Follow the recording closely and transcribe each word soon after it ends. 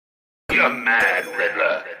a mad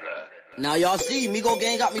Riddler. Now y'all see, Migo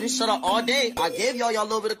Gang got me to shut up all day. I gave y'all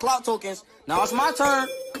little bit of clout tokens. Now it's my turn.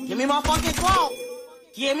 Give me my fucking clout.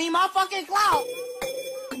 Give me my fucking clout.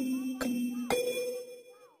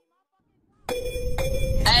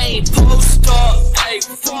 Ayy, post up, ayy,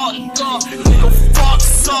 fuck up, nigga, fuck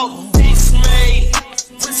up, beast made,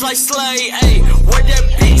 it's like Slay, ayy, where that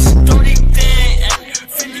beast, 30 then, ayy,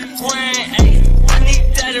 50 grand, ayy, I need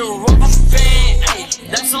that in rubber band, ayy,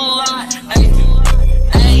 that's a lot,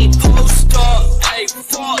 ayy, post up, ayy,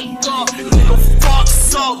 fuck up, nigga, fuck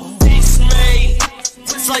up, beast made,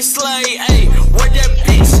 it's like Slay, ayy, where that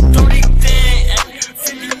beast, 30 then, ayy,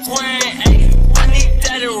 50 grand, ayy, I need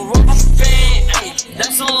that in rubber band, ayy,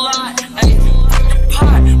 that's a lot, ayy,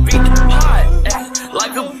 beat the pot, ayy,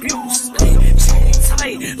 like abuse, ayy, chain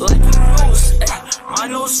tight, like a noose, ayy, my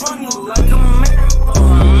nose running like a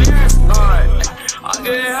marathon, ayy, I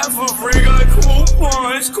get half a free, got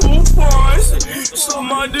coupons, so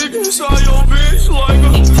my dick inside your bitch like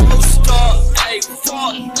a post up, ayy,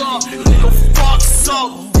 fuck up, nigga, fuck up,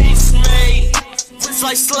 beast made, it's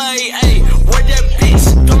like Slay, ayy, where that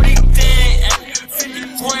beast, 30 then, ayy, 50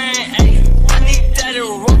 grand, ayy, I need that in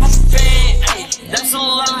rubber band, ayy, that's a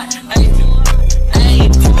lot, ayy,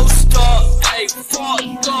 post up, ayy, fuck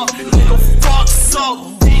up, nigga, fuck up,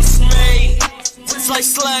 beast made, it's like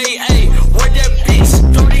Slay, ayy, where that beast,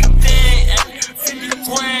 30 then, ayy, 50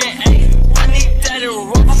 grand, ayy, I need that in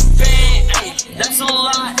rubber band, ayy, that's a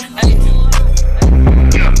lot.